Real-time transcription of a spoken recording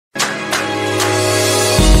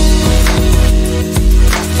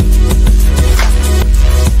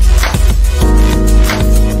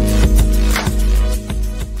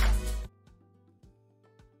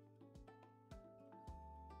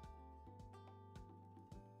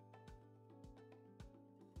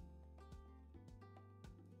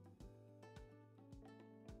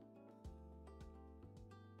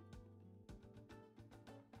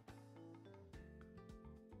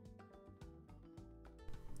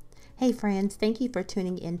Hey friends, thank you for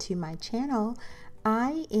tuning into my channel.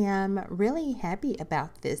 I am really happy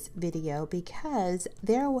about this video because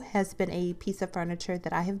there has been a piece of furniture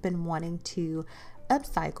that I have been wanting to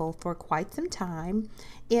upcycle for quite some time.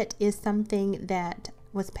 It is something that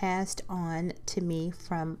was passed on to me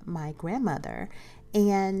from my grandmother,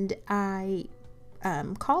 and I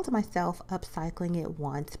called myself upcycling it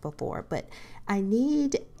once before, but I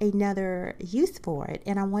need another use for it,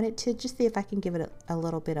 and I wanted to just see if I can give it a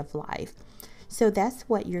little bit of life. So that's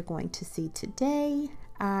what you're going to see today.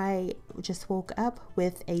 I just woke up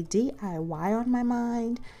with a DIY on my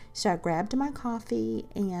mind, so I grabbed my coffee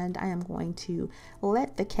and I am going to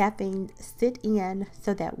let the caffeine sit in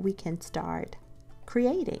so that we can start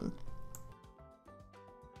creating.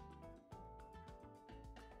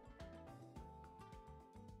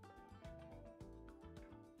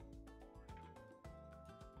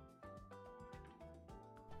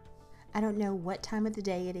 I don't know what time of the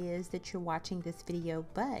day it is that you're watching this video,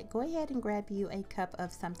 but go ahead and grab you a cup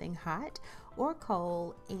of something hot or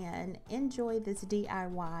cold and enjoy this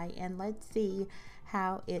DIY, and let's see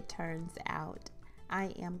how it turns out.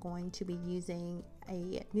 I am going to be using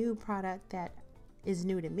a new product that is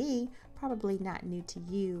new to me, probably not new to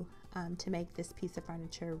you, to make this piece of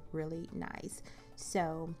furniture really nice.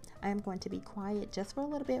 So I'm going to be quiet just for a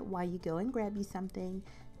little bit while you go and grab you something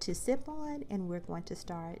to sip on, and we're going to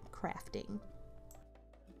start crafting.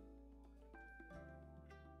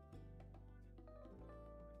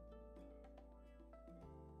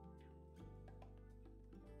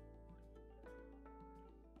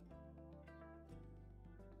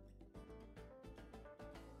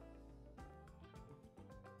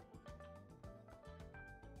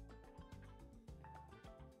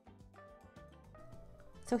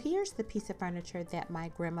 So here's the piece of furniture that my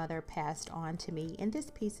grandmother passed on to me, and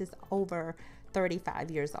this piece is over 35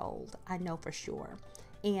 years old, I know for sure.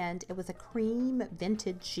 And it was a cream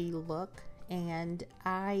vintagey look, and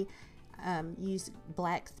I used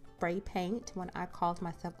black spray paint when I called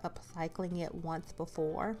myself upcycling it once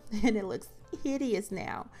before, and it looks hideous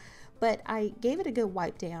now. But I gave it a good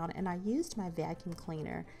wipe down, and I used my vacuum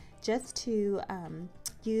cleaner just to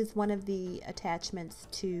use one of the attachments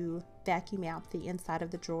to vacuum out the inside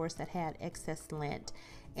of the drawers that had excess lint.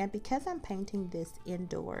 And because I'm painting this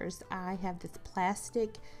indoors, I have this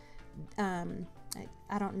plastic,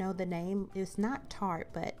 I don't know the name, it's not tart,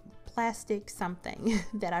 but plastic something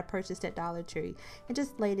that I purchased at Dollar Tree, and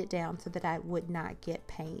just laid it down so that I would not get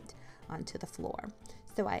paint onto the floor.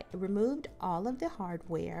 So I removed all of the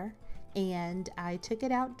hardware and I took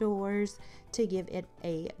it outdoors to give it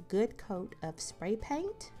a good coat of spray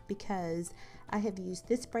paint, because I have used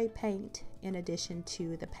this spray paint in addition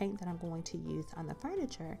to the paint that I'm going to use on the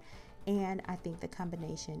furniture, and I think the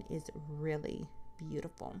combination is really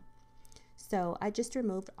beautiful. So I just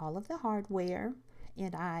removed all of the hardware,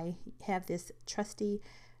 and I have this trusty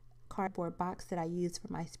cardboard box that I use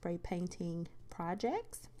for my spray painting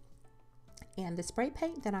projects. And the spray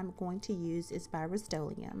paint that I'm going to use is by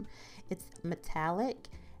Rust-Oleum. It's metallic,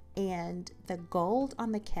 and the gold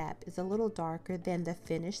on the cap is a little darker than the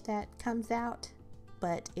finish that comes out,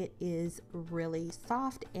 but it is really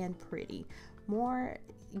soft and pretty.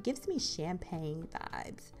 It gives me champagne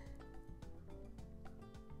vibes.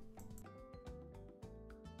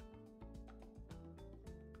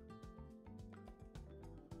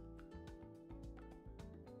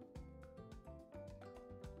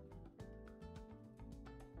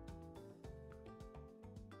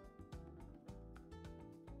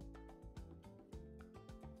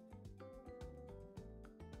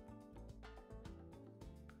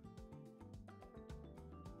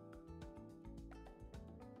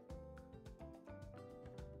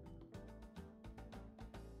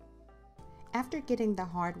 After getting the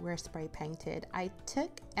hardware spray painted, I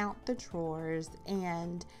took out the drawers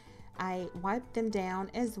and I wiped them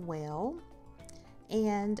down as well.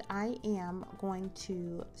 And I am going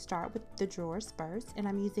to start with the drawers first, and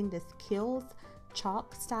I'm using this Kills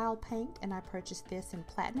chalk style paint, and I purchased this in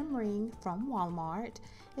Platinum Ring from Walmart.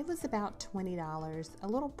 It was about $20, a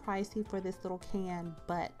little pricey for this little can,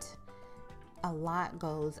 but a lot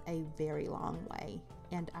goes a very long way,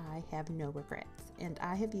 and I have no regrets, and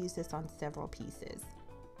I have used this on several pieces.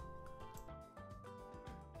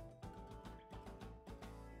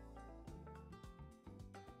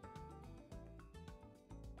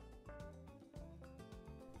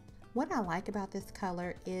 What I like about this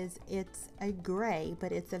color is it's a gray,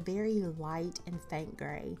 but it's a very light and faint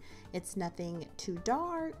gray. It's nothing too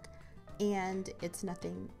dark and it's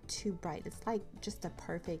nothing too bright. It's like just a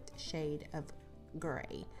perfect shade of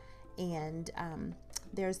gray. and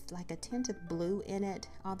there's like a tint of blue in it,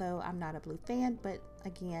 although I'm not a blue fan. But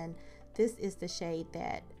again, this is the shade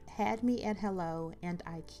that had me at hello, and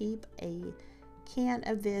I keep a can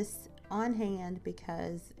of this on hand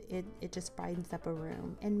because it just brightens up a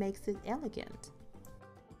room and makes it elegant.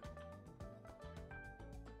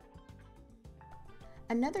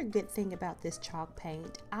 Another good thing about this chalk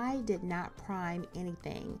paint, I did not prime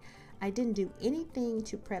anything. I didn't do anything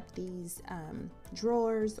to prep these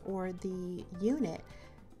drawers or the unit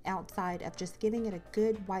outside of just giving it a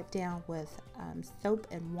good wipe down with soap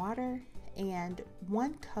and water, and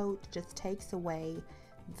one coat just takes away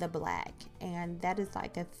the black, and that is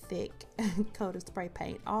like a thick coat of spray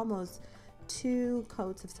paint, almost 2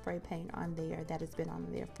 coats of spray paint on there that has been on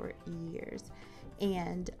there for years,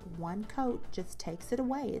 and one coat just takes it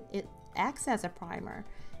away. It acts as a primer.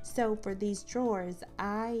 So for these drawers,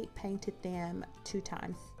 I painted them 2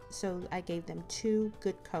 times, so I gave them 2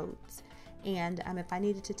 good coats, and if I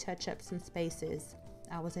needed to touch up some spaces,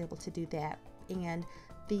 I was able to do that. And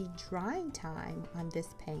the drying time on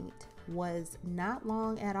this paint was not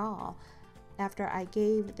long at all. After I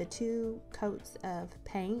gave the 2 coats of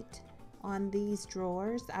paint on these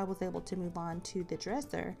drawers, I was able to move on to the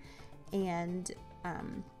dresser, and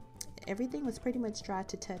everything was pretty much dry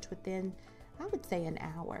to touch within, I would say, an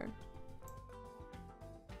hour.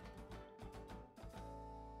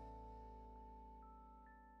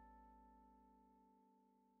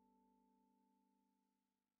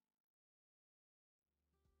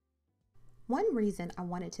 One reason I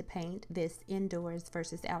wanted to paint this indoors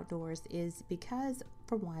versus outdoors is because,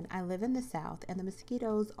 for one, I live in the South and the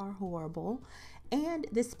mosquitoes are horrible, and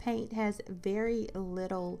this paint has very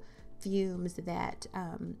little fumes that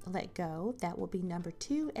let go. That will be number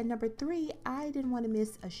 2. And number 3, I didn't want to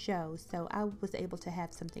miss a show, so I was able to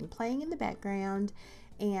have something playing in the background,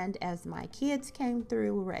 and as my kids came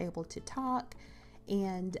through, we were able to talk,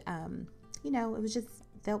 and you know, it was just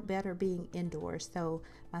felt better being indoors. So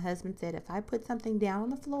my husband said if I put something down on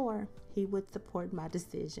the floor, he would support my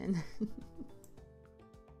decision.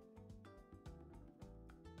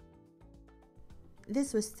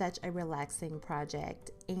 This was such a relaxing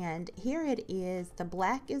project, and here it is. The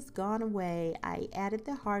black is gone away. I added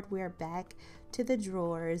the hardware back to the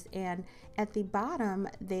drawers, and at the bottom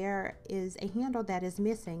there is a handle that is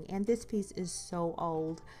missing, and this piece is so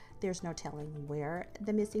old. There's no telling where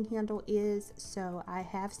the missing handle is, so I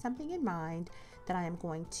have something in mind that I am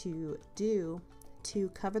going to do to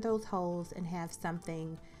cover those holes and have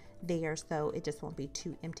something there so it just won't be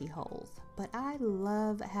 2 empty holes. But I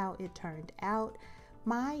love how it turned out.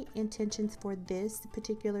 My intentions for this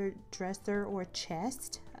particular dresser or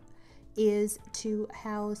chest is to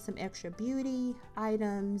house some extra beauty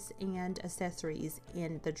items and accessories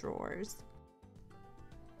in the drawers.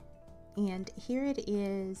 And here it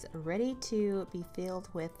is, ready to be filled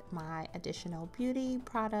with my additional beauty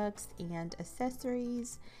products and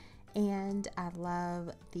accessories. And I love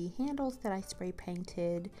the handles that I spray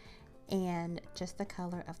painted, and just the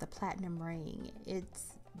color of the platinum ring.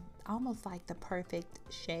 It's almost like the perfect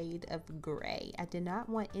shade of gray. I did not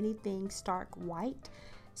want anything stark white,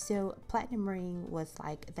 so platinum ring was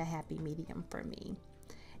like the happy medium for me.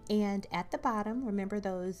 And at the bottom, remember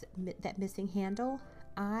that missing handle?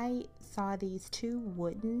 I saw these 2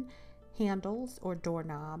 wooden handles or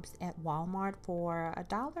doorknobs at Walmart for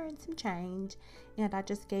 $1 and some change, and I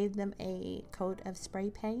just gave them a coat of spray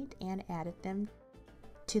paint and added them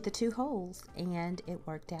to the 2 holes, and it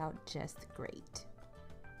worked out just great.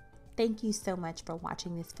 Thank you so much for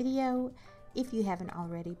watching this video. If you haven't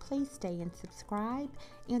already, please stay and subscribe,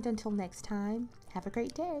 and until next time, have a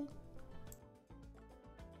great day.